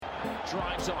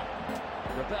drives on.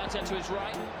 Roberto to his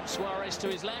right, Suarez to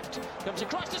his left, comes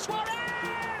across to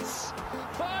Suarez!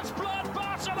 First blood,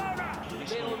 Barcelona!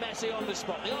 Lionel Messi on the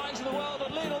spot. The eyes of the world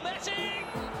on Lionel Messi!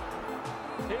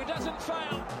 Who doesn't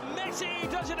fail? Messi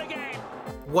does it again!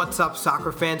 What's up,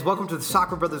 soccer fans? Welcome to the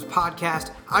Soccer Brothers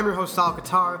podcast. I'm your host, Sal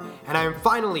Qatar, and I am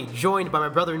finally joined by my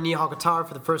brother, Nihal Qatar,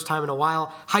 for the first time in a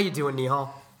while. How you doing,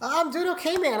 Nihal? I'm doing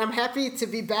okay, man. I'm happy to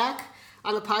be back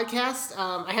on the podcast.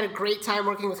 I had a great time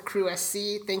working with Crew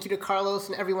SC. Thank you to Carlos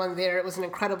and everyone there. It was an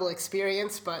incredible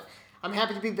experience, but I'm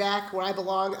happy to be back where I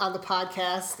belong on the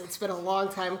podcast. It's been a long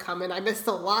time coming. I missed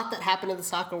a lot that happened in the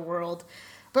soccer world.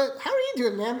 But how are you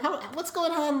doing, man? What's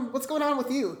going on? What's going on with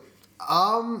you?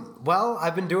 Well,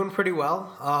 I've been doing pretty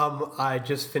well. I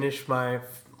just finished my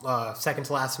second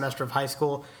to last semester of high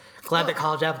school. Glad that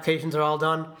college applications are all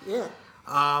done. Yeah.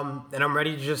 And I'm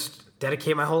ready to just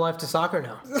dedicate my whole life to soccer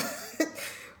now.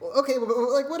 Okay,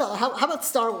 like what else? How about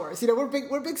Star Wars? You know, we're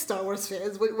big Star Wars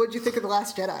fans. What'd you think of The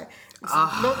Last Jedi?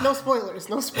 No spoilers.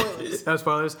 No spoilers. No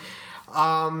spoilers.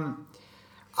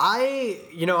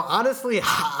 Honestly,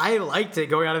 I liked it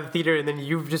going out of the theater, and then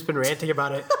you've just been ranting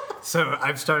about it. So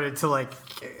I've started to,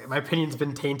 my opinion's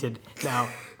been tainted now.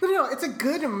 No, it's a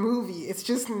good movie. It's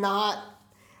just not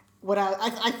what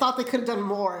I thought they could have done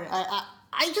more.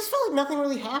 I just felt like nothing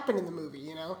really happened in the movie,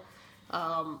 you know?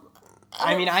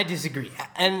 I disagree.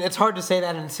 And it's hard to say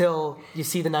that until you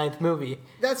see the 9th movie.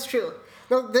 That's true.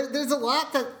 No, there's a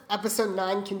lot that Episode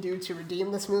 9 can do to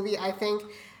redeem this movie, I think.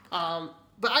 But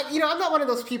I'm not one of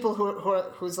those people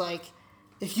who's like,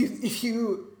 if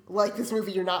you like this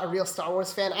movie, you're not a real Star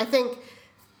Wars fan.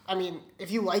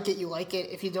 If you like it, you like it.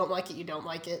 If you don't like it, you don't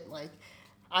like it. Like,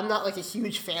 I'm not like a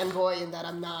huge fanboy in that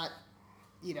I'm not,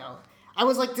 I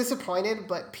was disappointed,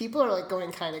 but people are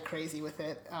going kind of crazy with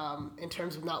it in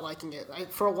terms of not liking it.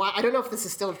 For a while, I don't know if this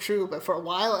is still true, but for a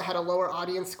while it had a lower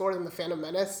audience score than The Phantom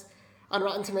Menace on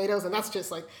Rotten Tomatoes, and that's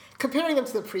just comparing them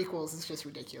to the prequels is just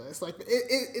ridiculous.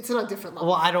 It's on a different level.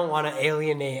 Well, I don't want to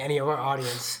alienate any of our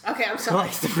audience. Okay, I'm sorry. Who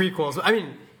likes the prequels.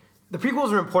 The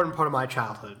prequels are an important part of my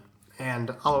childhood,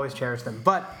 and I'll always cherish them.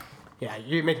 But yeah,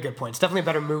 you make a good point. It's definitely a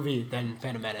better movie than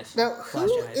Phantom Menace. Now,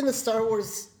 who in the Star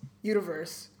Wars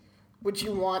universe would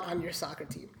you want on your soccer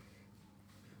team?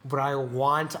 Would I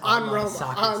want on my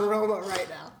soccer team? On Roma right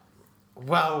now.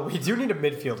 Well, we do need a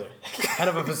midfielder, kind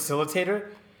of a facilitator.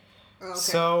 Okay.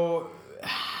 So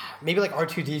maybe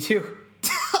R2-D2.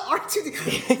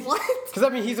 R2-D2? What?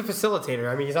 Because he's a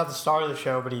facilitator. He's not the star of the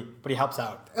show, but he helps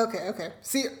out. Okay.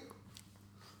 See,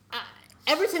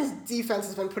 Everton's defense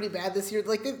has been pretty bad this year.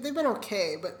 They've been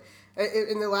okay, but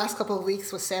in the last couple of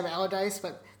weeks with Sam Allardyce,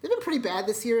 but they've been pretty bad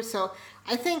this year. So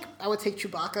I think I would take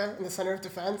Chewbacca in the center of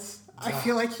defense. I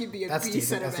feel like he'd be a beast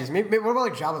center back. Maybe what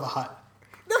about Jabba the Hutt?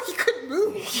 No, he couldn't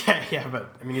move. Yeah,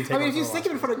 but if you stick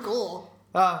him in front of goal.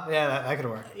 Yeah, that could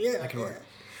work. Yeah, that could work.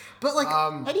 But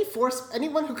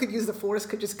anyone who could use the Force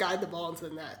could just guide the ball into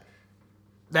the net.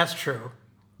 That's true,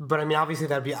 but obviously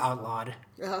that'd be outlawed.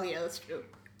 Oh yeah, that's true.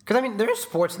 Because there are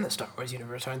sports in the Star Wars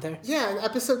universe, aren't there? Yeah, in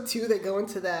Episode 2 they go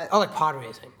into that. Oh, like pod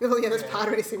racing. Oh yeah, there's pod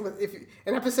racing.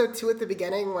 In Episode 2 at the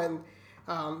beginning when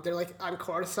they're on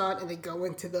Coruscant and they go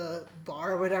into the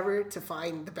bar or whatever to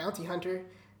find the bounty hunter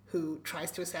who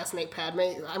tries to assassinate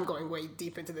Padme. I'm going way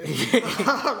deep into this.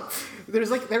 There's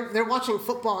they're watching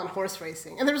football and horse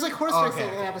racing, and there's horse racing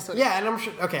in Episode. Yeah, and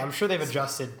I'm sure they've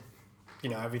adjusted,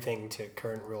 everything to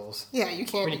current rules. Yeah, you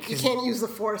can't use the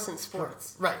Force in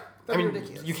sports. Right.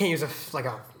 Ridiculous. You can't use a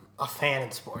fan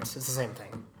in sports. It's the same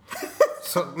thing.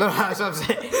 So no, that's what I'm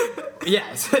saying.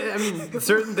 Yes,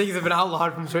 certain things have been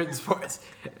outlawed from certain sports.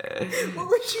 What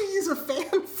would you use a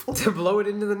fan for? To blow it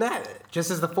into the net,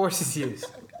 just as the Force is used.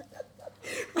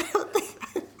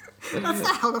 That's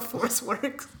not how the Force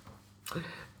works.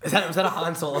 Was that a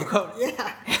Han Solo quote?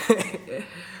 Yeah.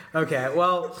 Okay,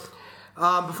 well,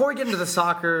 before we get into the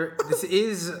soccer, this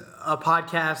is a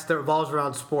podcast that revolves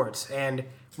around sports, and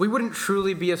we wouldn't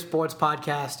truly be a sports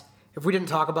podcast if we didn't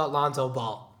talk about Lonzo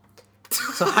Ball.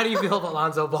 So how do you feel about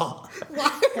Lonzo Ball?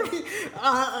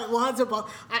 Lonzo Ball.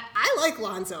 I like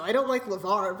Lonzo. I don't like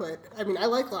LeVar, but I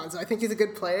like Lonzo. I think he's a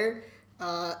good player.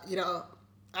 I've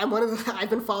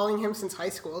been following him since high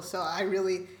school, so I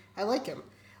like him.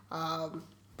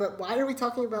 But why are we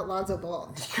talking about Lonzo Ball?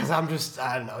 Because I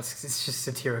don't know, it's just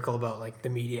satirical about the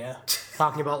media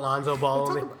talking about Lonzo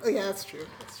Ball. Yeah, that's true.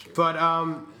 But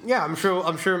yeah, I'm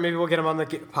sure maybe we'll get him on the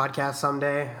podcast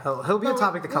someday. He'll be a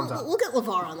topic that comes up. We'll get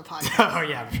LeVar on the podcast. Oh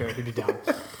yeah, I'm sure he'd be down.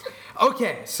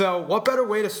 Okay, so what better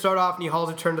way to start off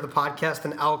Nihal's return to the podcast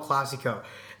than El Clásico?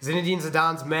 Zinedine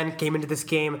Zidane's men came into this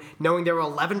game knowing they were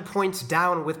 11 points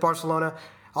down with Barcelona,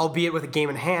 albeit with a game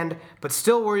in hand, but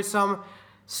still worrisome.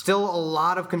 Still a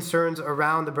lot of concerns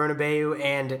around the Bernabeu,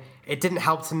 and it didn't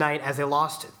help tonight as they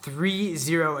lost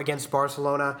 3-0 against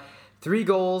Barcelona. 3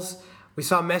 goals. We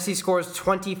saw Messi score his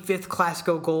 25th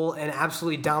Clásico goal and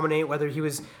absolutely dominate, whether he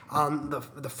was on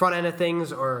the front end of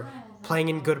things or playing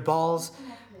in good balls.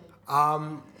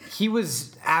 He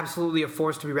was absolutely a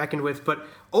force to be reckoned with, but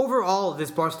overall,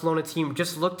 this Barcelona team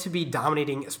just looked to be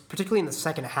dominating, particularly in the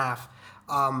second half.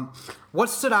 What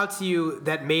stood out to you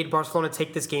that made Barcelona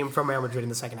take this game from Real Madrid in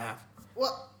the second half?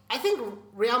 Well, I think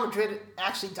Real Madrid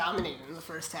actually dominated in the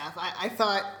first half. I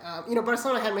thought,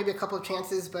 Barcelona had maybe a couple of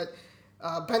chances, but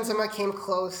Benzema came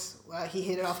close. He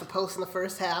hit it off the post in the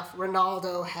first half.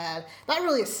 Ronaldo had, not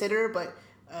really a sitter, but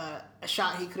a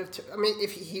shot he could have,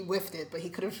 if he whiffed it, but he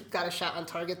could have got a shot on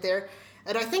target there.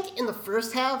 And I think in the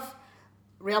first half,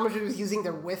 Real Madrid was using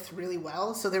their width really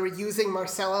well. So they were using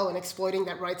Marcelo and exploiting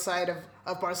that right side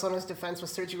of Barcelona's defense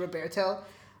with Sergio Roberto.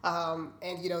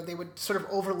 And, they would sort of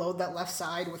overload that left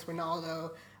side with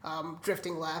Ronaldo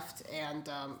drifting left and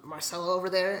Marcelo over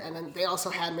there. And then they also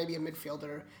had maybe a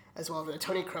midfielder as well.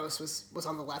 Toni Kroos was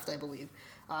on the left, I believe.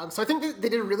 So I think they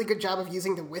did a really good job of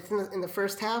using the width in the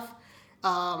first half.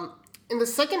 In the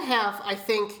second half, I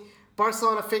think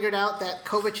Barcelona figured out that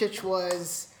Kovacic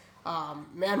was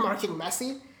man-marking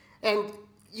Messi. And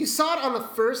you saw it on the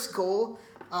first goal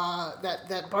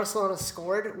that Barcelona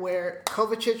scored, where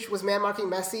Kovacic was man-marking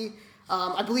Messi.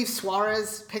 I believe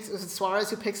Suarez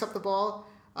who picks up the ball.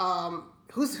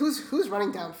 Who's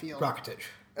running downfield? Rakitic.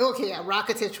 Okay, yeah,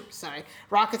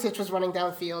 Rakitic was running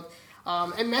downfield.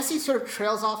 And Messi sort of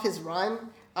trails off his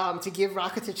run to give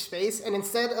Rakitic space. And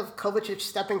instead of Kovacic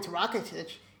stepping to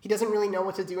Rakitic, he doesn't really know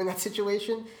what to do in that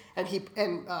situation. And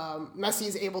Messi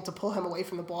is able to pull him away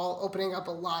from the ball, opening up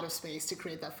a lot of space to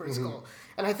create that first goal.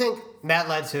 And I think that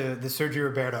led to the Sergio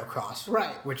Roberto cross,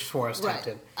 right, which Suarez tapped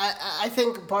in. I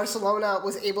think Barcelona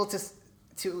was able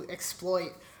to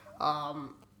exploit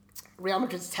Real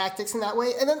Madrid's tactics in that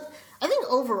way. And then I think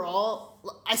overall,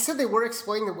 I said they were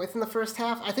exploiting the width in the first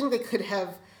half. I think they could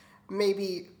have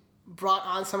maybe brought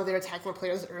on some of their attacking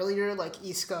players earlier, like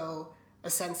Isco,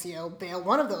 Asensio, Bale,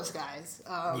 one of those guys,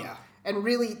 and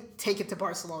really take it to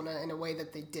Barcelona in a way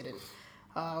that they didn't.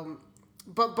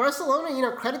 But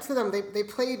Barcelona, credit to them, they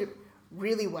played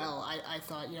really well. I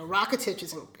thought, Rakitic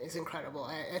is incredible.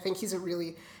 I think he's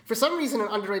for some reason, an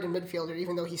underrated midfielder,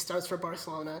 even though he starts for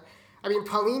Barcelona. I mean,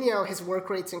 Paulinho, his work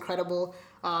rate's incredible.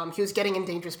 He was getting in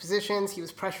dangerous positions. He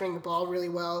was pressuring the ball really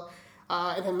well.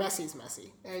 And then Messi's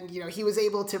Messi. And, he was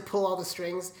able to pull all the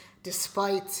strings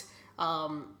despite,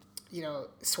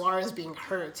 Suarez being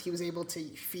hurt. He was able to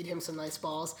feed him some nice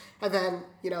balls. And then,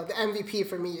 the MVP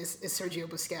for me is Sergio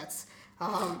Busquets.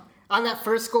 On that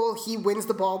first goal, he wins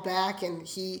the ball back, and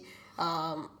he,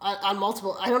 on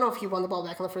multiple, I don't know if he won the ball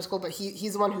back on the first goal, but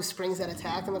he's the one who springs that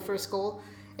attack on the first goal.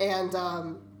 And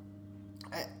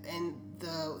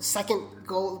the second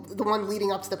goal, the one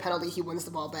leading up to the penalty, he wins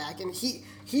the ball back. And he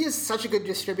is such a good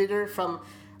distributor from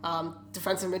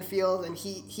defensive midfield, and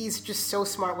he's just so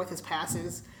smart with his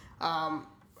passes.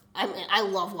 I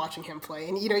love watching him play.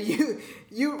 And,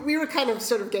 we were kind of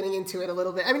sort of getting into it a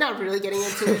little bit. I mean, not really getting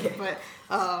into it, but,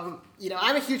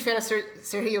 I'm a huge fan of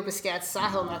Sergio Busquets.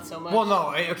 Sahel, not so much. Well,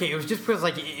 no, okay, it was just because,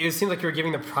 it seemed like you were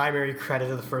giving the primary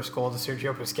credit of the first goal to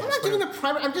Sergio Busquets. I'm not giving the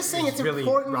primary. I'm just saying it's really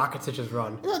important. Rakitic's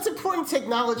run. It's important to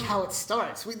acknowledge how it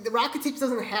starts. Rakitic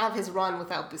doesn't have his run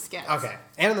without Busquets. Okay.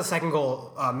 And in the second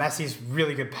goal, Messi's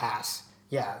really good pass.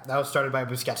 Yeah, that was started by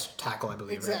Busquets' tackle, I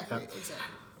believe. Exactly, right? exactly.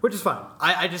 Which is fine.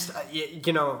 I just, I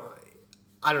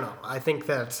don't know. I think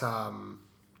that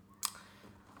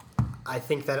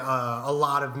a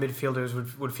lot of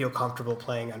midfielders would feel comfortable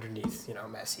playing underneath,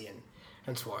 Messi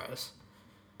and Suarez.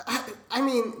 I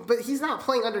mean, but he's not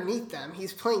playing underneath them.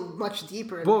 He's playing much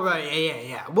deeper. Well, right,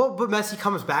 yeah. Well, but Messi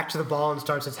comes back to the ball and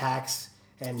starts attacks.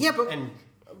 But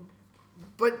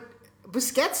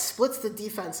Busquets splits the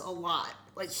defense a lot.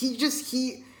 He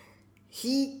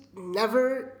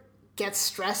never gets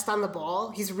stressed on the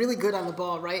ball. He's really good on the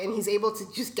ball, right? And he's able to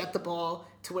just get the ball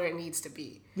to where it needs to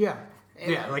be. Yeah.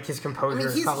 And his composure.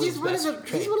 He's one of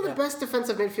the best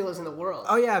defensive midfielders in the world.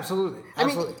 Oh yeah, absolutely. I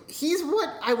mean, he's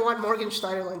what I want Morgan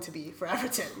Schneiderlin to be for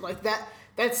Everton.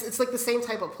 It's like the same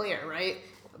type of player, right?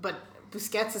 But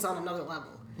Busquets is on another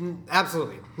level.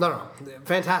 Absolutely. No.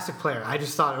 Fantastic player. I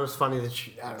just thought it was funny that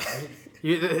I don't know.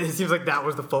 It seems like that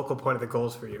was the focal point of the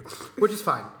goals for you, which is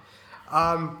fine.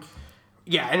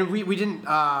 Yeah, and we didn't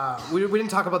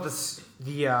talk about this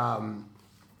the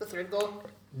third goal.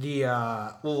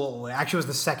 Actually, it was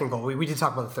the second goal. We did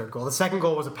talk about the third goal. The second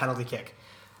goal was a penalty kick,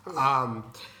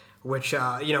 which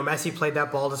Messi played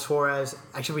that ball to Suarez.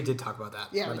 Actually, we did talk about that.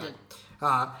 Yeah, we did.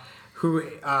 who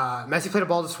Messi played a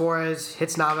ball to Suarez,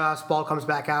 hits Navas, ball comes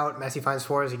back out. Messi finds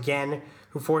Suarez again,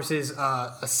 who forces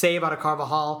a save out of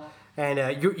Carvajal.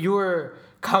 And you were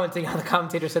commenting on the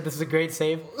commentator said this is a great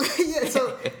save. Yeah,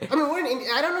 so I mean, we're in India.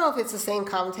 I don't know if it's the same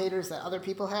commentators that other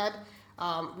people had.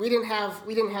 We didn't have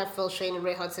Phil Shane and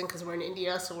Ray Hudson because we're in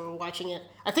India, so we were watching it.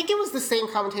 I think it was the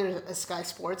same commentator as Sky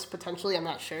Sports, potentially. I'm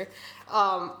not sure.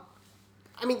 I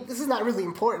mean, this is not really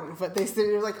important, but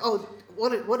they're like, oh,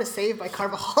 what a save by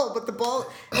Carvajal, but the ball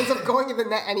ends up going in the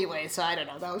net anyway. So I don't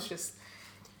know. That was just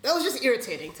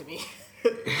irritating to me.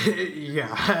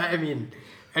 Yeah, I mean,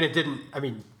 and it didn't. I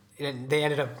mean, they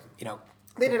ended up,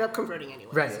 They ended up converting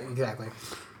anyway. Right, so. exactly.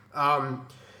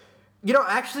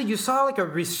 Actually, you saw like a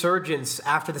resurgence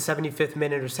after the 75th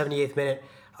minute or 78th minute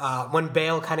when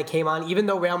Bale kind of came on. Even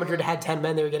though Real Madrid had 10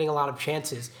 men, they were getting a lot of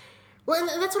chances. Well,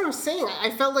 and that's what I'm saying. I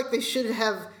felt like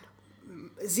Zidane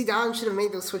should have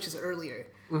made those switches earlier,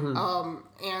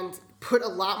 and put a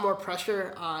lot more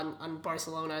pressure on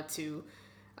Barcelona to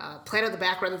play out of the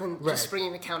back rather than just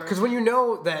springing the counter. Because when you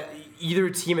know that either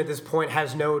team at this point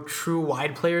has no true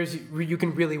wide players, you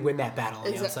can really win that battle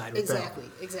on the outside. With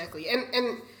Exactly.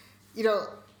 And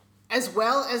as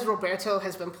well as Roberto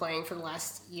has been playing for the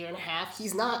last year and a half,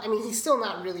 he's still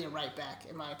not really a right back,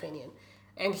 in my opinion.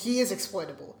 And he is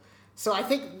exploitable. So I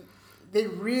think they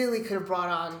really could have brought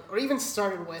on, or even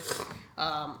started with,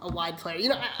 a wide player.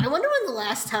 I wonder when the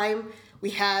last time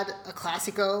we had a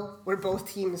Clásico where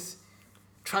both teams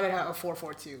trotted out a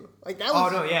 4-4-2. Like that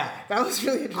was. Oh no, yeah. That was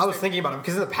really interesting. I was thinking about it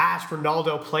because in the past,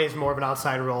 Ronaldo plays more of an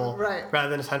outside role, rather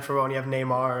than a central role. And you have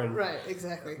Neymar and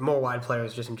exactly. more wide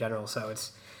players just in general. So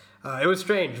it was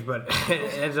strange, but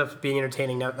it ended up being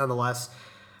entertaining nonetheless.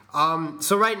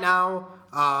 So right now,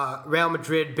 Real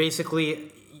Madrid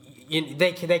basically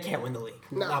they can't win the league.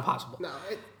 No, not possible. No,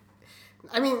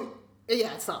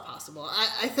 it's not possible.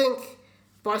 I think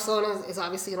Barcelona is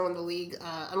obviously going to win the league,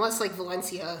 unless like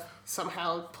Valencia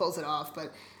somehow pulls it off.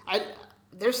 But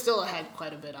they're still ahead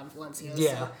quite a bit on Valencia.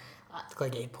 Yeah, so,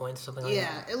 like 8 points, something like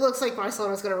that. Yeah, it looks like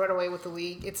Barcelona's going to run away with the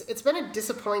league. It's been a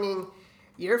disappointing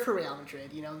year for Real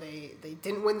Madrid. They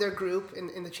didn't win their group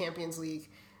in the Champions League.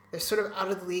 They're sort of out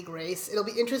of the league race. It'll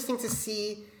be interesting to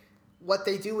see what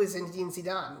they do with Zinedine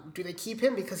Zidane. Do they keep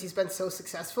him because he's been so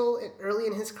successful early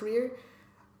in his career?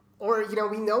 Or,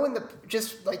 we know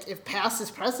if past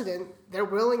is precedent, they're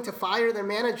willing to fire their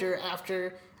manager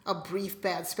after a brief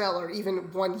bad spell or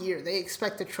even 1 year. They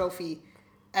expect a trophy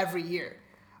every year.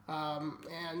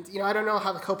 And I don't know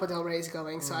how the Copa del Rey is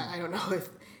going, so I don't know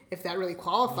if that really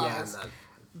qualifies. Yeah,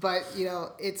 but,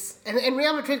 it's... And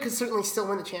Real Madrid could certainly still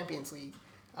win the Champions League.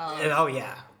 Oh,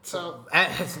 yeah. So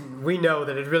we know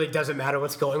that it really doesn't matter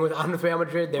what's going on with Real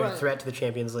Madrid. They're a threat to the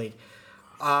Champions League.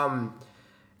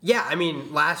 Yeah, I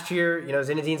mean, last year,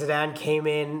 Zinedine Zidane came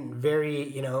in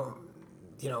very,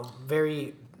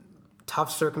 very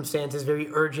tough circumstances, very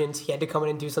urgent. He had to come in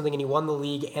and do something, and he won the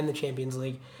league and the Champions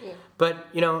League. Yeah. But,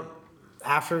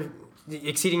 after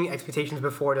exceeding expectations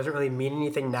before, it doesn't really mean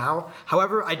anything now.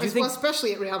 However, I do think...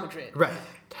 especially at Real Madrid. Right.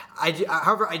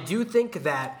 However, I do think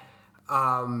that...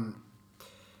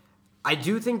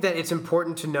 it's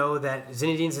important to know that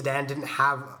Zinedine Zidane didn't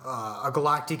have a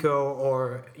Galactico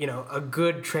or a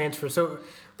good transfer. So,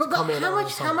 but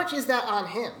how much is that on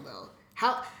him though?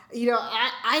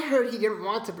 I heard he didn't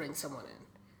want to bring someone in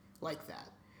like that.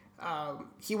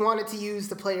 He wanted to use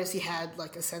the players he had,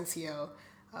 like Asensio,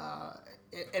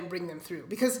 and bring them through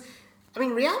because,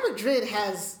 Real Madrid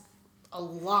has a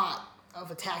lot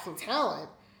of attacking talent.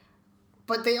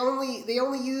 But they only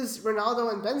used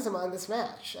Ronaldo and Benzema in this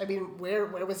match.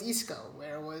 Where was Isco?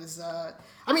 Where was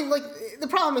the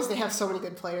problem is they have so many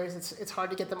good players. It's hard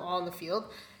to get them all on the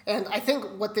field. And I think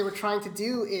what they were trying to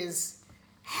do is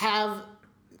have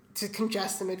to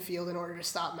congest the midfield in order to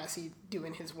stop Messi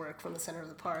doing his work from the center of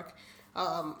the park.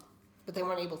 But they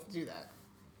weren't able to do that.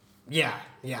 Yeah.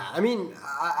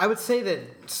 I would say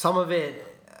that some of it.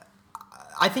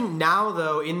 I think now,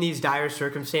 though, in these dire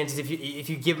circumstances, if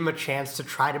you give them a chance to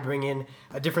try to bring in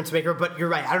a difference maker, but you're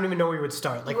right, I don't even know where you would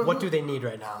start. Like, what do they need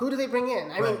right now? Who do they bring in?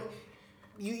 I mean,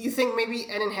 you think maybe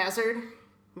Eden Hazard,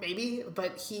 maybe,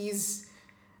 but he's.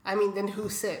 Then who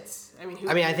sits?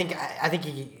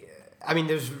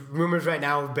 There's rumors right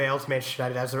now of Bale to Manchester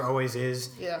United, as there always is.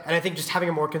 Yeah. And I think just having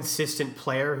a more consistent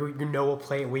player who will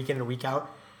play week in and week out,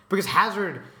 because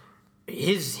Hazard.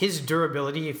 His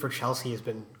durability for Chelsea has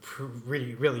been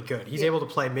really, really good. He's able to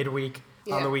play midweek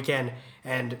on the weekend,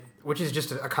 and which is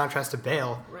just a contrast to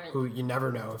Bale, who you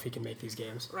never know if he can make these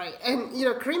games. Right, and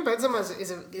Karim Benzema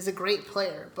is a great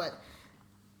player, but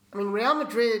Real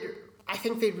Madrid, I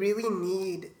think they really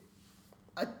need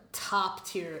a top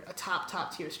tier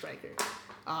striker.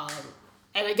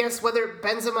 And I guess whether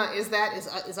Benzema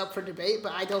is up for debate,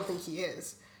 but I don't think he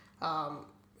is.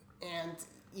 And,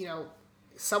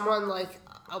 someone like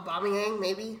Aubameyang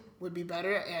maybe would be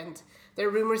better. And there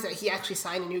are rumors that he actually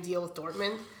signed a new deal with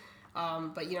Dortmund.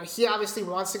 But, he obviously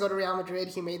wants to go to Real Madrid.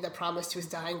 He made that promise to his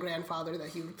dying grandfather that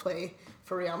he would play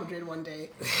for Real Madrid one day.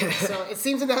 So it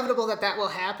seems inevitable that will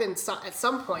happen at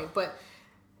some point. But,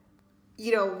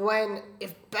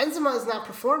 if Benzema is not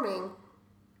performing,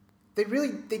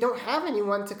 they don't have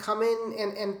anyone to come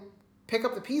in and pick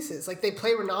up the pieces. Like, they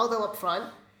play Ronaldo up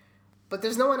front, but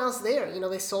there's no one else there.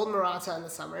 They sold Morata in the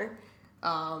summer.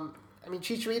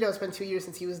 Chicharito, it's been 2 years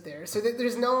since he was there. So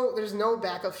there's no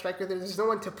backup striker. There's no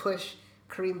one to push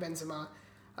Karim Benzema.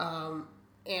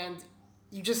 And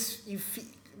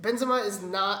Benzema is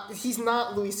not he's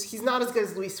not as good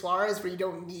as Luis Suarez, where you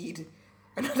don't need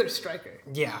another striker.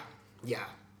 Yeah.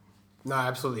 No, I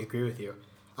absolutely agree with you.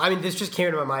 This just came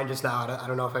into my mind just now. I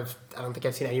don't think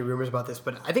I've seen any rumors about this,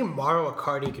 but I think Mauro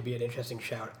Icardi could be an interesting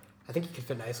shout. I think he could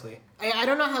fit nicely. I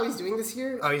don't know how he's doing this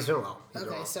year. Oh, he's doing well.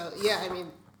 So yeah,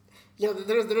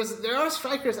 there are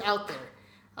strikers out there.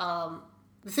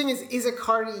 The thing is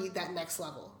Icardi that next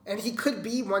level? And he could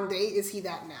be one day. Is he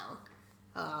that now?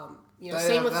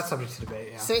 That's subject to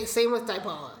debate. Yeah. Same with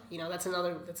Dybala. That's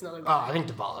another. Oh, I think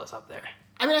Dybala's up there.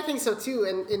 I think so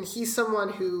too. And he's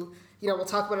someone who we'll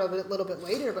talk about it a little bit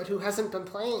later, but who hasn't been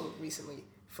playing recently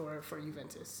for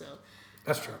Juventus. So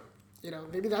that's true.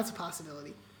 Maybe that's a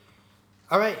possibility.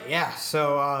 All right. Yeah.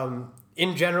 So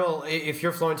in general, if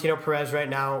you're Florentino Perez right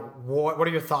now, what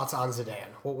are your thoughts on Zidane?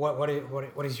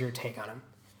 What is your take on him?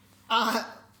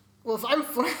 Well,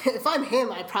 if I'm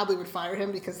him, I probably would fire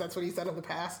him because that's what he's done in the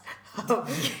past.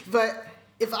 But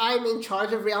if I'm in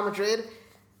charge of Real Madrid,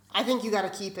 I think you got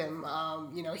to keep him.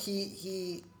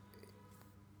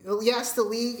 Yes, the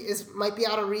league might be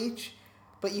out of reach,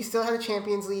 but you still have the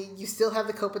Champions League, you still have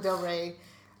the Copa del Rey,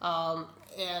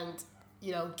 and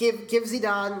give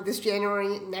Zidane this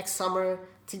January, next summer,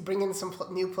 to bring in some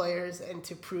new players and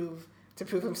to prove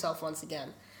himself once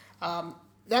again.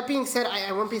 That being said,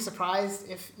 I won't be surprised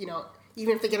if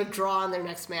even if they get a draw in their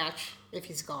next match if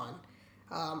he's gone.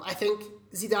 I think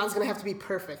Zidane's going to have to be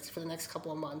perfect for the next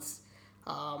couple of months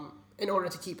in order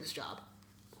to keep his job.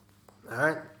 All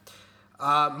right.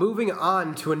 Moving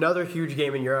on to another huge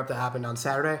game in Europe that happened on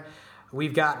Saturday.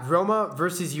 We've got Roma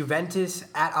versus Juventus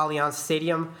at Allianz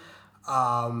Stadium.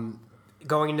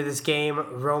 Going into this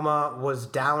game, Roma was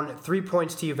down 3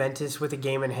 points to Juventus with a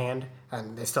game in hand,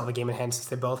 and they still have a game in hand since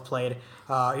they both played.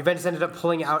 Juventus ended up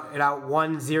pulling it out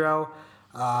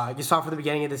 1-0. You saw from the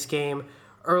beginning of this game,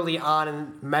 early on,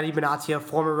 and Mehdi Benatia,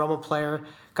 former Roma player,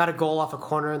 got a goal off a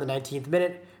corner in the 19th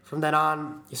minute. From then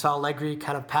on, you saw Allegri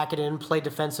kind of pack it in, play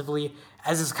defensively,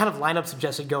 as his kind of lineup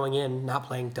suggested going in, not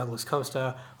playing Douglas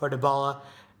Costa or Dybala.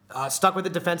 Stuck with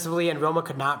it defensively, and Roma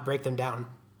could not break them down.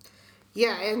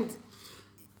 Yeah, and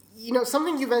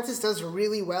something Juventus does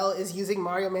really well is using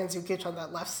Mario Mandzukic on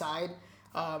that left side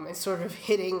and sort of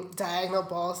hitting diagonal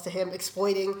balls to him,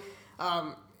 exploiting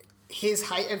his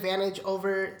height advantage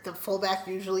over the fullback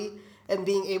usually, and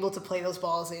being able to play those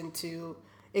balls into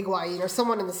Higuain or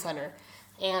someone in the center.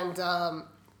 And,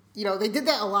 they did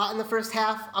that a lot in the first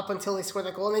half up until they scored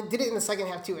that goal, and they did it in the second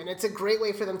half too. And it's a great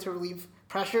way for them to relieve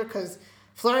pressure because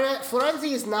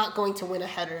Florenzi is not going to win a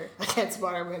header against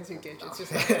Mario Mandzukic. It's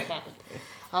just not going to happen.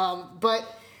 But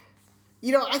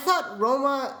I thought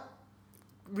Roma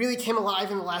really came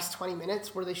alive in the last 20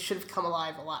 minutes where they should have come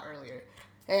alive a lot earlier.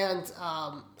 And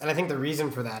I think the reason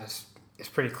for that is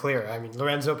pretty clear.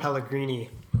 Lorenzo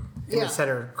Pellegrini in the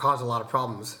center caused a lot of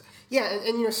problems. Yeah,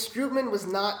 and Strootman was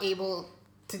not able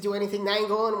to do anything.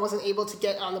 Nainggolan wasn't able to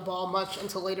get on the ball much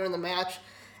until later in the match.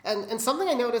 And something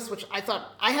I noticed, which I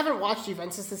thought, I haven't watched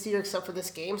Juventus this year except for this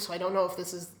game, so I don't know if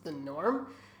this is the norm,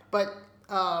 but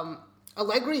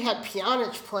Allegri had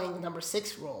Pjanic playing the number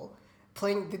 6 role,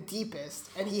 playing the deepest,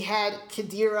 and he had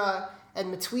Khedira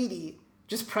and Matuidi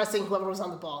just pressing whoever was on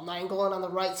the ball. Nainggolan on the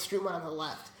right, Strootman on the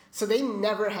left. So they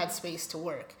never had space to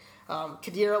work.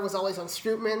 Khedira was always on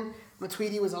Strootman,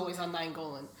 Matuidi was always on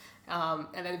Nainggolan.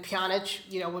 And then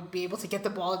Pjanic, would be able to get the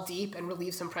ball deep and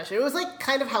relieve some pressure. It was like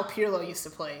kind of how Pirlo used to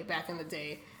play back in the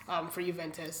day for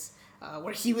Juventus,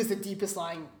 where he was the deepest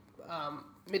lying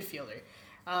midfielder.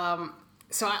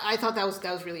 So I thought that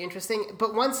was really interesting.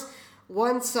 But once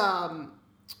what's his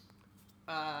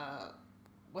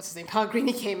name,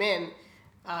 Pellegrini came in,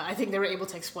 I think they were able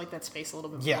to exploit that space a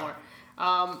little bit more.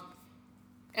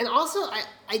 And also,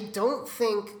 I don't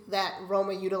think that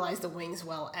Roma utilized the wings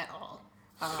well at all.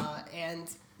 And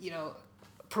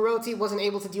Perotti wasn't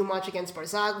able to do much against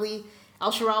Barzagli.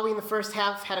 Al-Sharawi in the first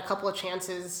half had a couple of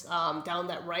chances down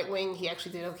that right wing. He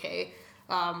actually did okay.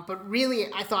 But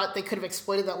really, I thought they could have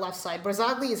exploited that left side.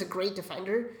 Barzagli is a great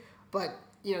defender, but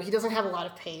he doesn't have a lot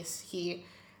of pace.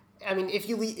 If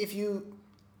you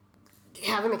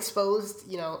have him exposed,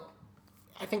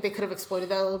 I think they could have exploited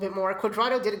that a little bit more.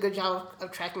 Cuadrado did a good job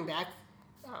of tracking back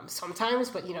sometimes,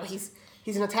 but he's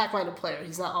an attack-minded player.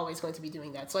 He's not always going to be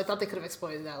doing that. So I thought they could have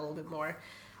exploited that a little bit more.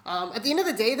 At the end of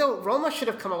the day, though, Roma should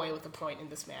have come away with a point in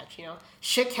this match.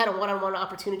 Schick had a one-on-one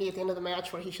opportunity at the end of the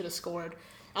match where he should have scored.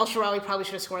 El-Shaarawy probably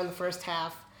should have scored in the first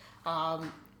half. I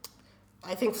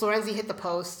think Florenzi hit the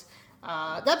post.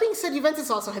 That being said, Juventus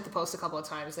also hit the post a couple of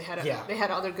times. They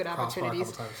had other good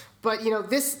opportunities. But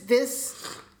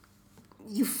this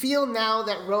you feel now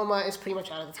that Roma is pretty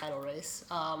much out of the title race.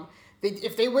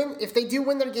 If they do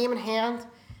win their game in hand,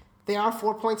 they are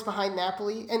 4 points behind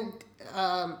Napoli, and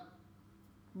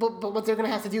but what they're going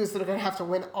to have to do is they're going to have to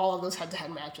win all of those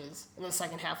head-to-head matches in the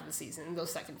second half of the season, in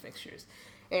those second fixtures,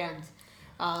 and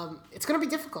it's going to be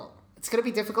difficult. It's going to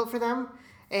be difficult for them,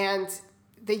 and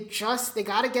they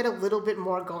got to get a little bit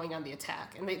more going on the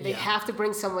attack, and they have to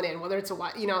bring someone in, whether it's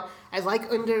I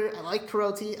like Under, I like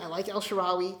Perotti, I like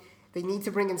El-Shaarawy. They need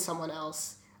to bring in someone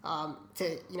else.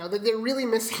 They're really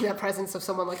missing that presence of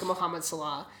someone like a Mohamed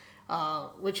Salah,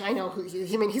 which I know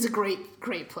he's a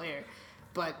great player,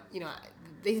 but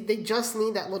they just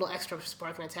need that little extra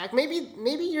spark in attack. Maybe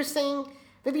you're saying.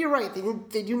 Maybe you're right.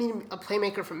 They do need a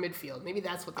playmaker from midfield. Maybe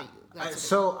that's what they.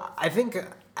 I think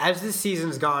as this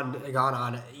season's gone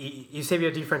on,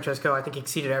 Eusebio Di Francesco I think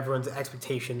exceeded everyone's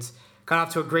expectations. Got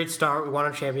off to a great start. We won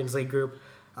our Champions League group.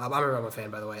 I'm a Roma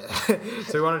fan, by the way,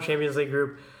 so we won our Champions League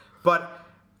group. But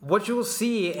what you will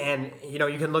see, and you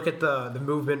can look at the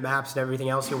movement maps and everything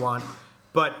else you want,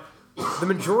 but the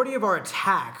majority of our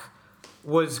attack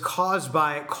was caused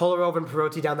by Kolarov and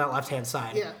Perotti down that left-hand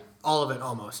side. Yeah. All of it,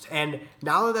 almost. And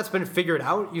now that that's been figured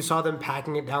out, you saw them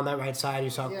packing it down that right side. You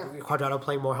saw Cuadrado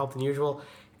playing more help than usual.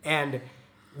 And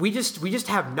we just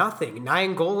have nothing.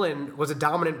 Nainggolan was a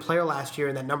dominant player last year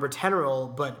in that number 10 role,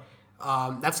 but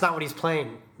that's not what he's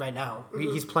playing right now.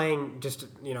 Mm-hmm. He's playing just,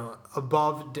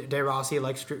 above De Rossi,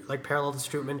 like parallel to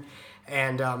Strootman.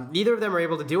 And neither of them are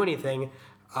able to do anything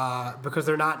because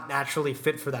they're not naturally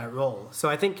fit for that role. So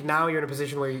I think now you're in a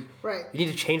position where you need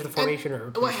to change the formation.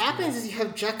 And what happens is you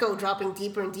have Dzeko dropping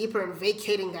deeper and deeper and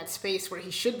vacating that space where he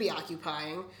should be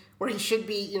occupying, where he should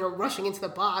be, rushing into the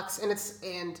box.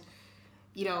 And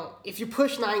if you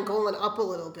push Nainggolan up a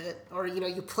little bit, or,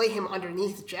 you play him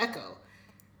underneath Dzeko,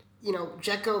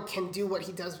 Dzeko can do what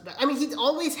he does best. I mean, he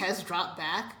always has dropped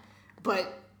back,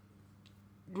 but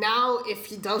now if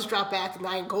he does drop back,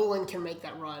 Nainggolan can make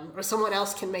that run, or someone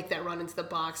else can make that run into the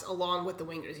box along with the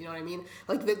wingers. You know what I mean?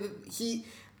 Like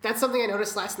that's something I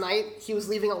noticed last night. He was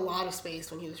leaving a lot of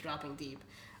space when he was dropping deep.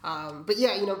 But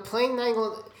yeah, playing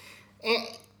Nainggolan,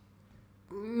 and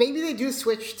maybe they do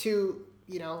switch to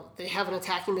they have an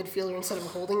attacking midfielder instead of a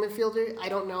holding midfielder. I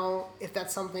don't know if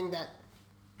that's something that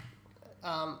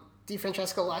Di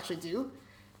Francesco will actually do.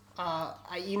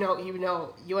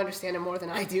 You understand it more than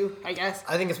I do, I guess.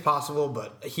 I think it's possible,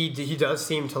 but he does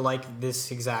seem to like this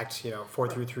exact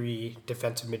 4-3-3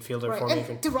 defensive midfielder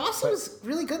formation. And De Rossi was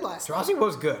really good last night. De Rossi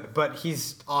was good, but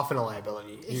he's often a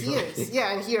liability. Usually. He is,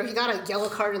 yeah, and he got a yellow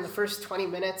card in the first 20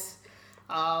 minutes.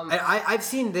 I've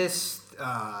seen this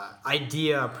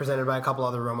idea presented by a couple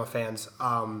other Roma fans.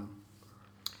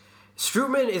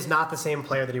 Strootman is not the same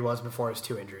player that he was before his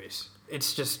 2 injuries.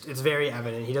 It's very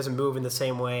evident. He doesn't move in the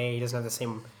same way. He doesn't have the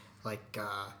same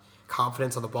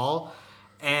confidence on the ball.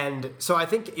 And so I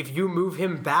think if you move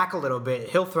him back a little bit,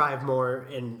 he'll thrive more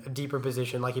in a deeper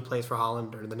position like he plays for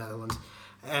Holland or the Netherlands.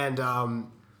 And I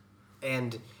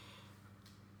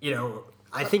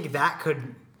think that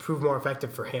could prove more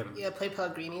effective for him. Yeah, play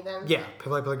Pellegrini then? Yeah,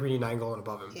 play Pellegrini, Nainggolan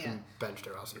above him, and bench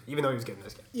De Rossi, even though he was good in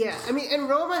this game. Yeah, I mean, and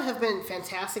Roma have been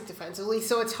fantastic defensively,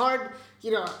 so it's hard,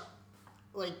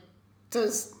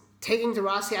 does taking De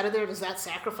Rossi out of there, does that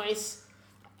sacrifice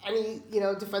any,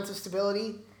 defensive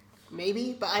stability?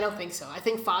 Maybe, but I don't think so. I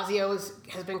think Fazio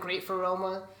has been great for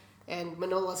Roma, and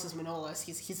Manolas is Manolas.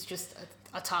 He's just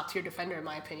a top-tier defender, in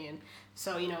my opinion.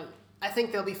 So, I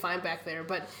think they'll be fine back there,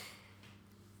 but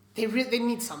they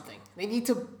need something. They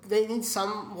need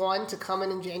someone to come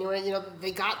in January.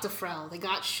 They got Defrel, they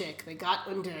got Schick, they got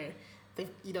Under,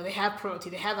 they have Perotti,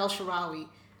 they have El-Shaarawy,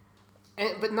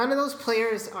 but none of those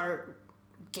players are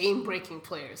game-breaking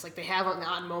players. Like, they have an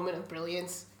odd moment of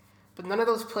brilliance, but none of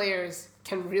those players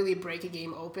can really break a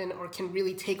game open or can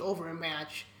really take over a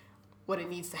match when it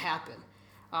needs to happen.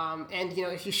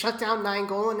 If you shut down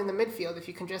Nainggolan in the midfield, if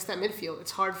you congest that midfield,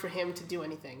 it's hard for him to do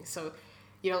anything. So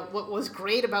what was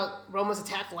great about Roma's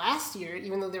attack last year,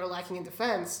 even though they were lacking in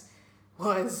defense,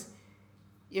 was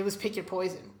it was pick your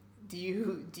poison. Do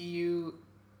you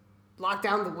lock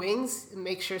down the wings and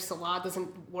make sure Salah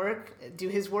doesn't do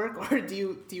his work, or do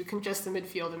you congest the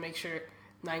midfield and make sure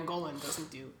Nainggolan doesn't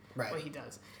do what he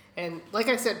does? And like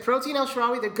I said, Protein El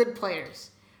Shaarawy, they're good players,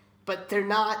 but they're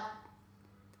not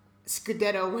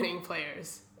Scudetto winning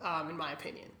players, in my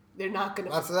opinion. They're not going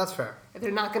to... That's fair.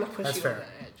 They're not going to push you over that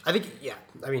edge. I think, yeah,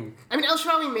 I mean, El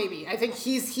Shaarawy maybe. I think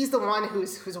he's the one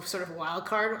who's a sort of a wild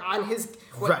card. On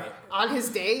his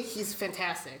day, he's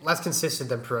fantastic. Less consistent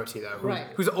than Perotti, though,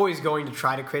 who's always going to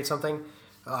try to create something,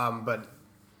 but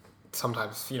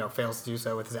sometimes, fails to do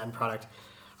so with his end product.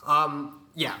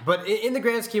 Yeah, but in the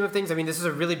grand scheme of things, I mean, this is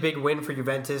a really big win for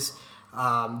Juventus.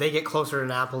 They get closer to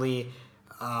Napoli.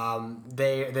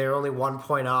 They're only 1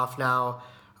 point off now.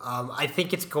 I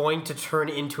think it's going to turn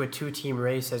into a 2-team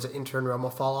race as Inter and Roma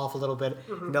fall off a little bit.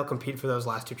 And they'll compete for those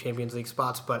last 2 Champions League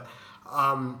spots. But,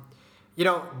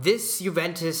 this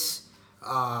Juventus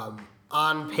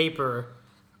on paper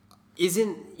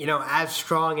isn't, as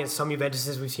strong as some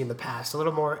Juventuses we've seen in the past. A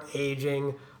little more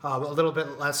aging, a little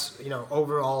bit less,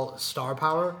 overall star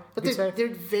power. But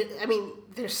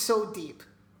they're so deep.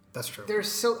 That's true.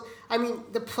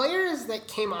 The players that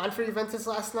came on for Juventus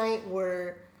last night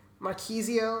were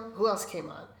Marchisio. Who else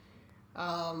came on?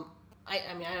 I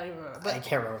don't even remember. But, I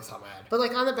can't remember off the top of my head.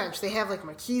 But on the bench, they have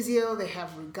Marchisio, they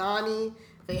have Rugani,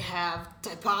 they have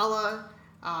Dybala.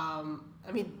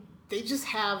 They just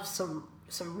have some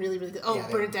really, really good...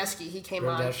 Bernardeschi, he came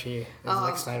on. Bernardeschi,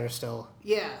 and Snyder still.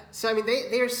 Yeah. So,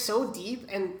 they are so deep,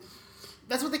 and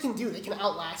that's what they can do. They can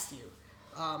outlast you,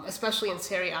 especially in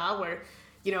Serie A, where,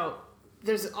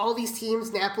 there's all these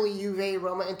teams, Napoli, Juve,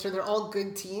 Roma, Inter, they're all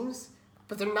good teams,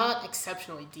 but they're not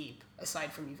exceptionally deep,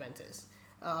 aside from Juventus.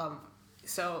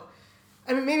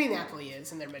 Maybe Napoli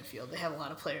is in their midfield. They have a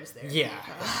lot of players there. Yeah.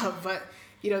 But,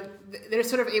 they're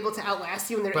sort of able to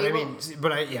outlast you, and they're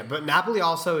but Napoli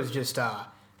also is just,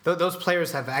 those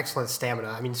players have excellent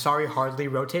stamina. Sarri hardly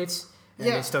rotates, and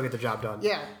they still get the job done.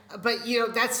 Yeah, but,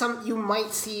 that's you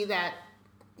might see that,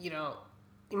 you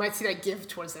might see that give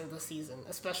towards the end of the season,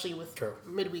 especially with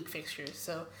midweek fixtures.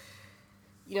 So,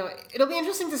 it'll be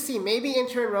interesting to see. Maybe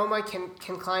Inter and Roma can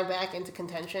climb back into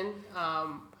contention.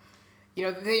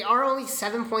 They are only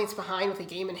 7 points behind with a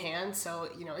game in hand, so,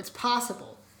 it's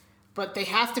possible. But they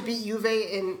have to beat Juve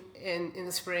in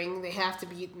the spring. They have to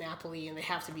beat Napoli, and they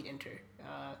have to beat Inter.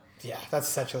 That's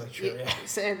essentially true,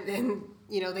 And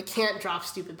they can't drop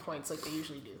stupid points like they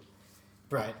usually do.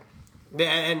 Right.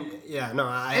 And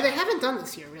they haven't done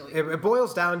this year, really. It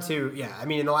boils down to,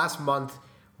 in the last month,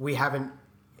 we've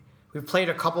played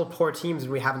a couple poor teams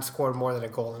and we haven't scored more than a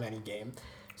goal in any game.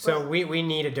 So we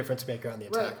need a difference maker on the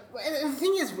attack. Right. And the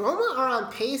thing is, Roma are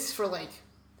on pace for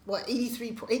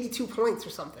 82 points or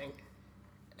something.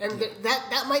 And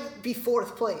that might be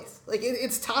 4th place.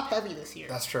 It's top heavy this year.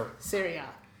 That's true. Serie A.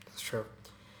 That's true.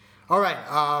 All right,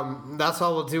 that's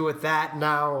all we'll do with that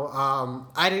now.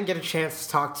 I didn't get a chance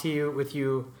to talk with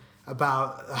you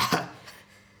about, I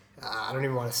don't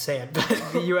even want to say it, but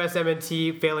the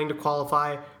USMNT failing to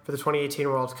qualify for the 2018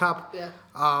 World Cup. Yeah.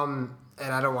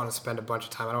 And I don't want to spend a bunch of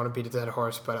time. I don't want to beat a dead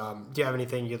horse, but do you have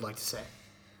anything you'd like to say?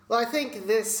 Well, I think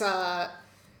this, the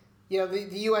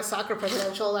U.S. soccer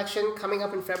presidential election coming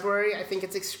up in February, I think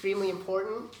it's extremely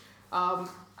important.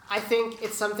 I think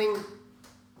it's something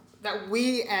that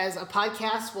we as a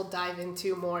podcast will dive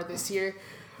into more this year.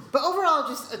 But overall,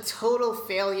 just a total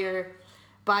failure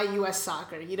by U.S.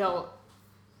 soccer.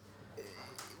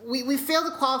 We failed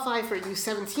to qualify for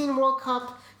U17 World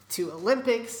Cup, to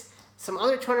Olympics, some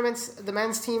other tournaments, the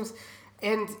men's teams,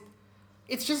 and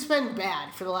it's just been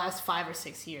bad for the last 5 or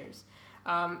 6 years.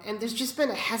 And there's just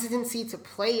been a hesitancy to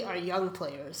play our young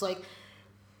players.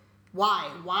 Why?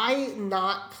 Why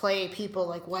not play people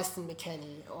like Weston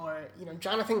McKennie or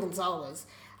Jonathan Gonzalez?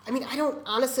 I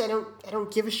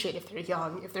don't give a shit if they're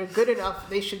young. If they're good enough,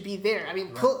 they should be there.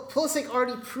 Pulisic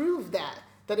already proved that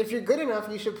if you're good enough,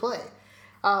 you should play.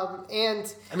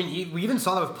 We even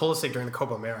saw that with Pulisic during the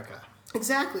Copa America.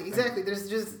 Exactly. There's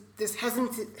just this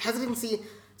hesitancy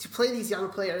to play these young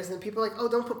players, and people are like, oh,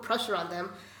 don't put pressure on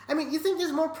them. You think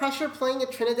there's more pressure playing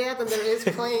at Trinidad than there is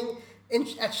playing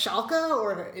at Schalke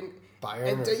or in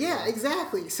Bayern? Yeah,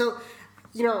 exactly. So,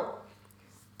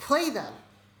 play them.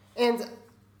 And,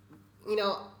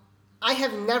 I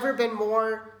have never been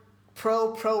more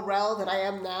pro-rel than I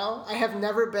am now. I have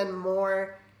never been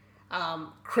more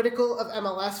critical of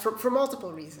MLS for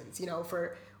multiple reasons.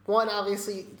 For one,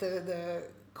 obviously, the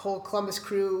whole Columbus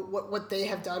Crew, what they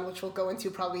have done, which we'll go into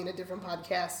probably in a different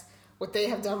podcast, what they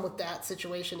have done with that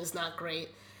situation is not great.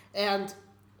 And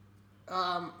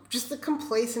just the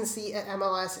complacency at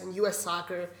MLS and U.S.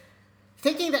 soccer,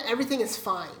 thinking that everything is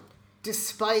fine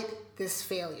despite this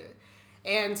failure.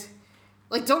 And,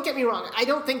 like, don't get me wrong, I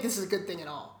don't think this is a good thing at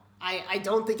all. I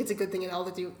don't think it's a good thing at all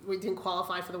that we didn't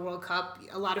qualify for the World Cup.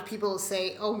 A lot of people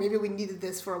say, oh, maybe we needed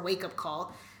this for a wake-up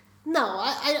call. No,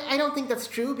 I don't think that's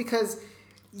true, because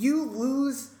you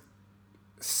lose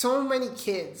so many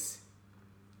kids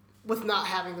with not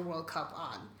having the World Cup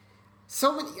on.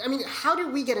 So many. I mean, how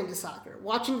did we get into soccer?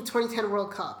 Watching the 2010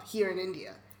 World Cup here in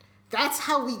India. That's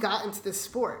how we got into this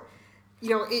sport.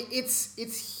 You know,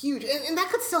 it's huge. And that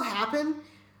could still happen,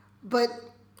 but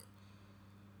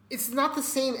it's not the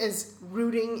same as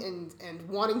rooting and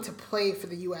wanting to play for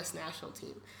the U.S. national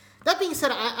team. That being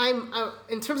said, I'm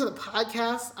in terms of the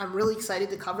podcast, I'm really excited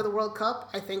to cover the World Cup.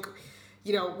 I think,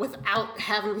 you know, without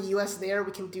having the U.S. there,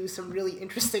 we can do some really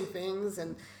interesting things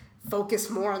and focus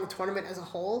more on the tournament as a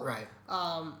whole. Right.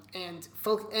 And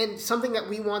something that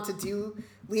we want to do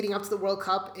leading up to the World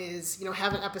Cup is, you know,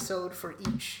 have an episode for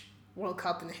each World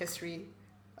Cup in the history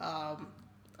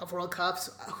of World Cups.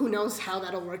 Who knows how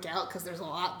that'll work out, because there's a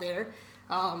lot there.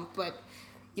 But,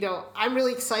 you know, I'm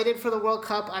really excited for the World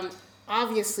Cup. I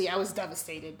was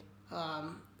devastated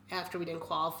after we didn't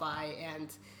qualify.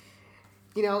 And,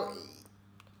 you know,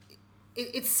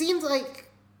 it seemed like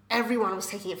everyone was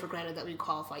taking it for granted that we'd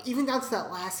qualify, even down to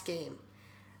that last game.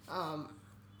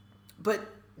 But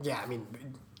yeah, I mean,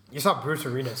 you saw Bruce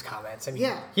Arena's comments. I mean,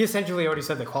 yeah. He essentially already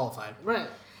said they qualified. Right.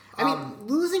 I mean,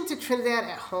 losing to Trinidad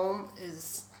at home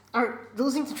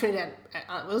losing to Trinidad,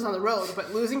 it was on the road,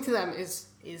 but losing to them is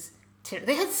terrible.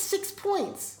 They had 6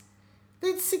 points.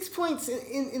 They had 6 points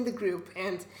in the group,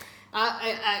 and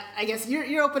I guess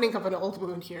you're opening up an old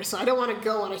wound here, so I don't want to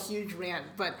go on a huge rant,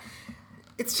 but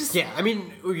it's just... Yeah, I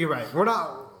mean, you're right. We're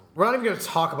not even going to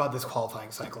talk about this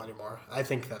qualifying cycle anymore. I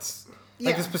think that's...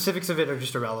 Like, the specifics of it are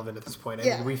just irrelevant at this point. I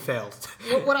mean, we failed.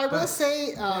 What I will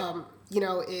say, you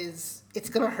know, is it's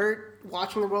going to hurt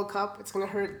watching the World Cup. It's going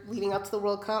to hurt leading up to the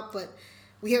World Cup. But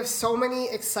we have so many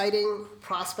exciting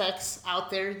prospects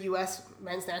out there, U.S.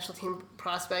 men's national team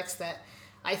prospects, that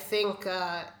I think,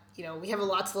 you know, we have a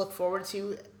lot to look forward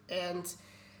to. And,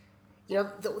 you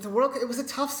know, the World Cup, it was a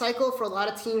tough cycle for a lot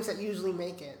of teams that usually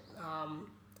make it.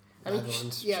 I mean,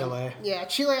 Chile. Yeah,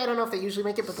 Chile, I don't know if they usually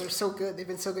make it, but they're so good. They've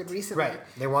been so good recently. Right.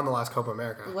 They won the last Copa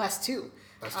America. The last two.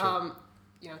 Last two.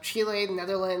 You know, Chile,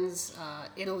 Netherlands,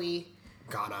 Italy.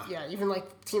 Ghana. Yeah, even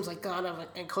like teams like Ghana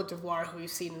and Cote d'Ivoire, who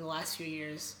we've seen in the last few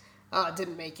years,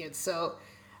 didn't make it. So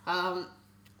I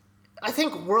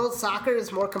think world soccer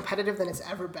is more competitive than it's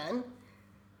ever been,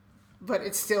 but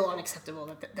it's still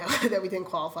unacceptable that we didn't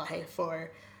qualify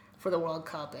for the World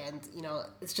Cup. And, you know,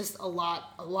 it's just a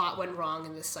lot went wrong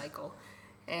in this cycle.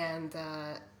 And,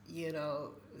 you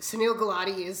know, Sunil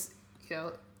Gulati is, you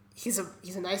know, he's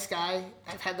a nice guy.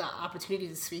 I've had the opportunity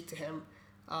to speak to him.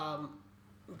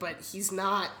 But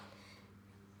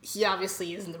he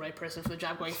obviously isn't the right person for the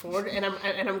job going forward. And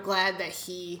I'm glad that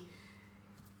he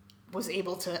was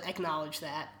able to acknowledge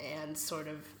that and sort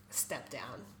of step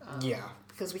down.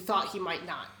 Because we thought he might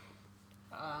not.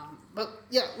 But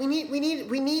yeah, we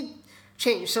need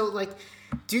change. So, like,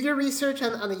 do your research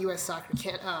on the U.S. soccer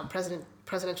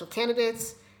presidential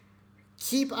candidates.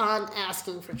 Keep on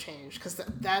asking for change, because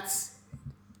that's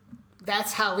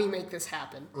how we make this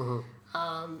happen.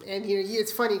 Mm-hmm. And you know,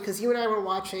 it's funny because you and I were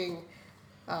watching.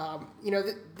 You know,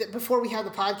 before we had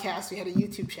the podcast, we had a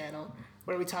YouTube channel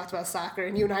where we talked about soccer,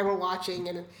 and you and I were watching,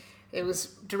 and it was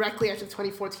directly after the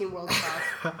 2014 World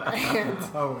Cup. And,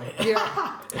 you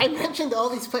know, I mentioned all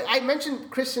these players. I mentioned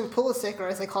Christian Pulisic, or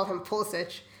as I call him,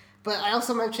 Pulisic. But I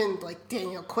also mentioned, like,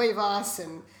 Daniel Cuevas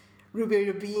and Ruben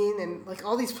Rubin and, like,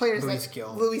 all these players.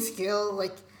 Louis Gill.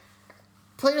 Like,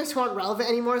 players who aren't relevant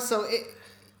anymore. So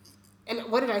and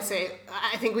what did I say?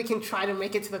 I think we can try to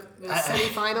make it to the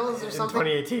semifinals or something.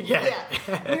 2018, yeah.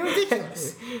 I mean,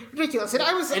 ridiculous.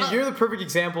 And you're the perfect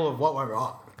example of what went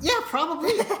wrong. Yeah,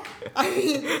 probably. I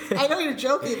mean, I know you're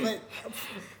joking, but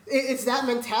it's that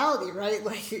mentality, right?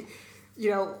 Like,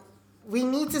 you know, we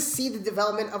need to see the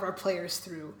development of our players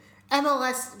through.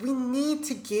 MLS, we need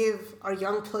to give our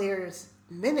young players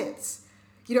minutes.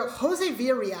 You know, Jose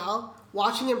Villarreal,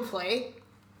 watching him play,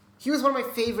 he was one of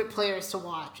my favorite players to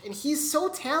watch. And he's so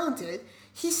talented,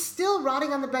 he's still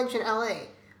rotting on the bench in LA.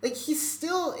 Like, he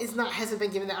still hasn't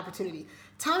been given the opportunity.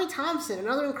 Tommy Thompson,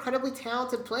 another incredibly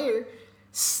talented player,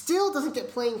 still doesn't get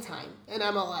playing time in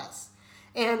MLS.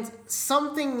 And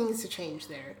something needs to change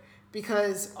there,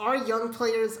 because our young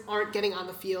players aren't getting on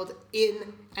the field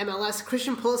in MLS.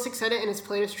 Christian Pulisic said it in his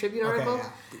Players Tribune article.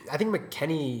 Yeah. I think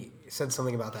McKennie said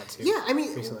something about that too. Yeah, I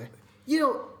mean, recently. You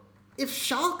know, if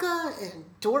Schalke and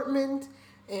Dortmund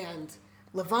and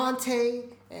Levante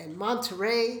and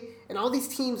Monterrey and all these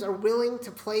teams are willing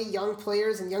to play young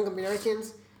players and young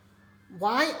Americans,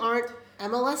 why aren't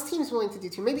MLS teams willing to do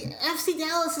too? Maybe FC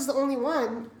Dallas is the only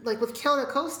one, like with Kellyn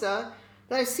Acosta,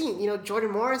 that I've seen. You know,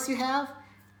 Jordan Morris you have.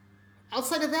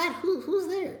 Outside of that, who's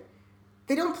there?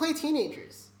 They don't play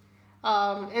teenagers.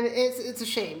 And it's a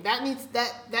shame. That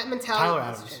mentality Tyler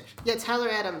needs to Adams. change. Yeah, Tyler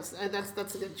Adams.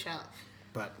 That's a good shout.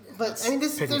 But I mean,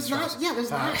 there's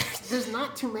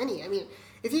not too many. I mean,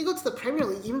 if you go to the Premier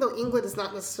League, even though England is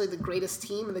not necessarily the greatest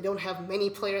team and they don't have many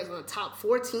players on the top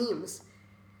 4 teams,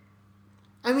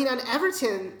 I mean, on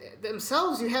Everton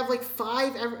themselves, you have like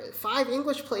five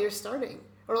English players starting,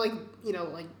 or like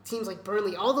teams like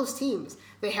Burnley. All those teams,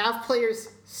 they have players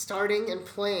starting and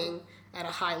playing at a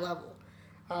high level,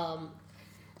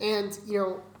 and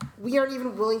we aren't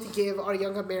even willing to give our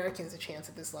young Americans a chance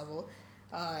at this level.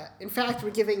 In fact, we're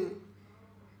giving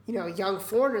young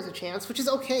foreigners a chance, which is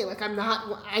okay. Like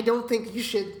I don't think you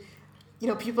should.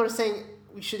 People are saying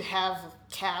we should have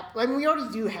cap. I mean, we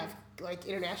already do have like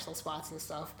international spots and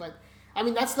stuff, but I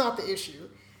mean that's not the issue.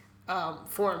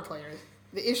 Foreign players.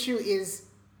 The issue is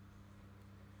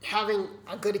having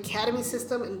a good academy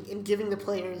system and giving the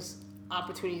players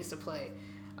opportunities to play,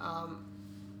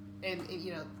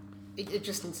 it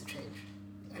just needs to change.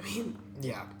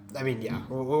 I mean,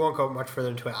 we won't go much further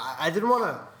into it. I did want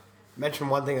to mention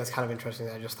one thing that's kind of interesting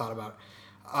that I just thought about.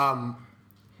 Now,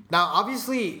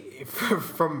 obviously,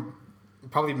 from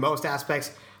probably most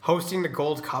aspects, hosting the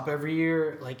Gold Cup every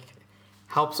year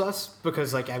helps us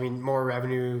because more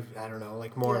revenue. I don't know,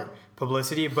 more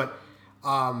publicity. But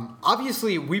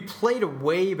obviously, we played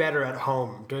way better at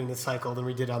home during the cycle than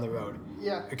we did on the road.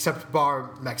 Yeah. Except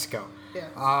bar Mexico. Yeah.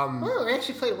 We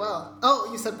actually played well. Oh,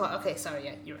 you said bar. Okay, sorry.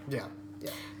 Yeah, you're right. Yeah.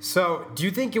 Yeah. So, do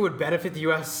you think it would benefit the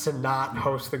U.S. to not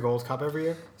host the Gold Cup every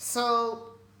year? So,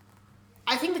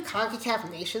 I think the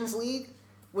CONCACAF Nations League,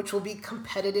 which will be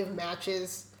competitive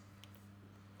matches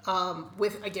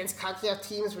against CONCACAF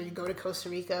teams where you go to Costa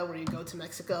Rica, where you go to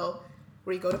Mexico,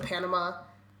 where you go to Panama,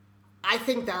 I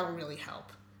think that'll really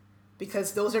help.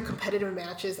 Because those are competitive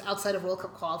matches outside of World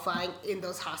Cup qualifying in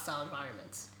those hostile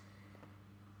environments.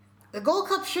 The Gold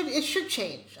Cup should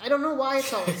change. I don't know why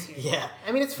it's always here. Yeah.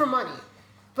 I mean, it's for money.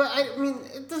 But, I mean,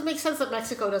 it doesn't make sense that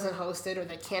Mexico doesn't host it or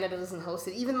that Canada doesn't host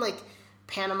it. Even,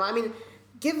 Panama. I mean,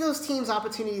 give those teams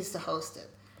opportunities to host it.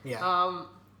 Yeah.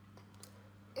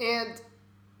 And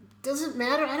does it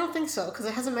matter? I don't think so, because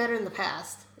it hasn't mattered in the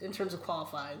past in terms of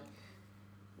qualifying.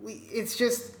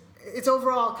 It's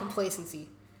overall complacency.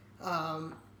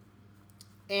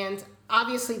 And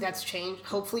obviously that's changed.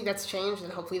 Hopefully that's changed,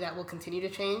 and hopefully that will continue to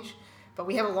change. But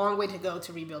we have a long way to go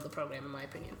to rebuild the program, in my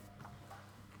opinion.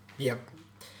 Yep.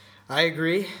 I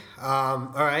agree.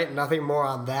 All right, nothing more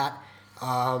on that.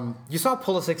 You saw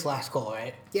Pulisic's last goal,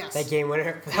 right? Yes. That game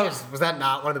winner. Was that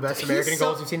not one of the best American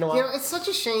goals you've seen in a while? It's such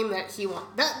a shame that he won't.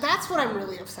 That's what I'm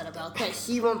really upset about. That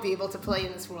he won't be able to play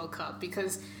in this World Cup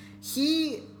because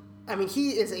he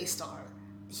is a star.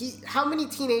 How many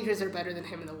teenagers are better than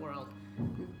him in the world?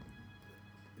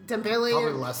 Dembele.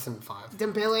 Probably less than 5.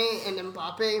 Dembele and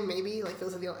Mbappe, maybe.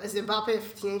 Those are the. Is Mbappe a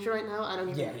teenager right now? I don't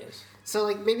even know. Yeah, he is.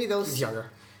 So maybe those. He's younger.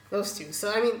 Those two.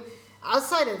 So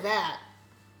outside of that.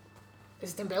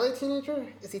 Is Dembele a teenager?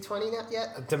 Is he 20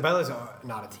 yet? Dembele's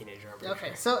not a teenager.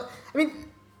 Okay, so,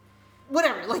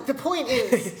 whatever. The point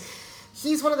is,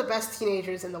 he's one of the best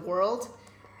teenagers in the world.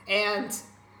 And,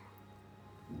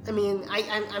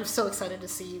 I'm so excited to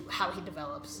see how he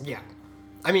develops. Yeah.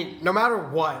 No matter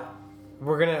what,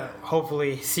 we're going to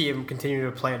hopefully see him continue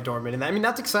to play at Dortmund. And,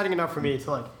 that's exciting enough for me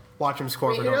to, watch him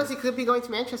score for Dortmund. Who knows? He could be going to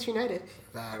Manchester United.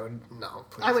 No,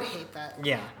 please. I would hate that.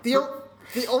 Yeah.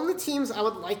 The only teams I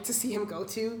would like to see him go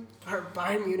to are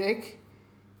Bayern Munich,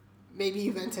 maybe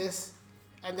Juventus,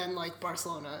 and then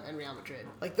Barcelona and Real Madrid.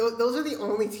 Those are the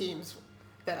only teams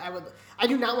that I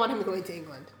do not want him going to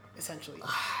England, essentially.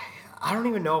 I don't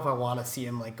even know if I want to see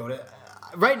him go to.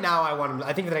 Right now,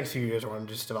 I think the next few years I want him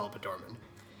to just develop at Dortmund.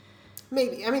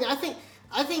 Maybe. I think.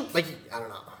 I don't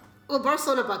know. Well,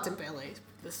 Barcelona bought Dembele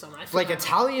this summer.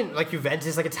 Italian,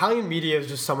 Juventus, Italian media is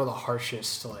just some of the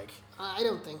harshest. I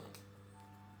don't think.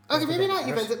 Okay, maybe not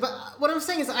Juventus, but what I'm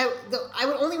saying is I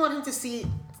would only want him to see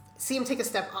him take a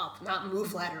step up, not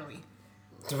move laterally.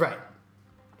 Right.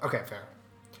 Okay, fair.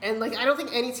 And I don't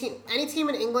think any team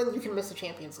in England you can miss a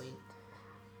Champions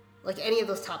League. Any of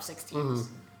those top 6 teams.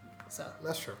 Mm-hmm. So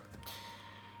that's true.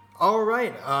 All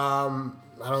right.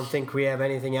 I don't think we have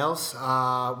anything else.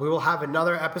 We will have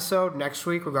another episode next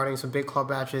week regarding some big club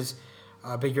matches,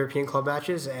 big European club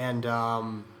matches, and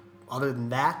other than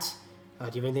that, do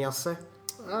you have anything else to say?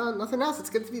 Nothing else. It's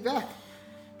good to be back.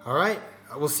 All right.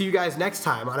 we'll see you guys next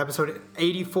time on episode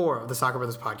 84 of the Soccer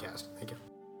Brothers podcast. Thank you.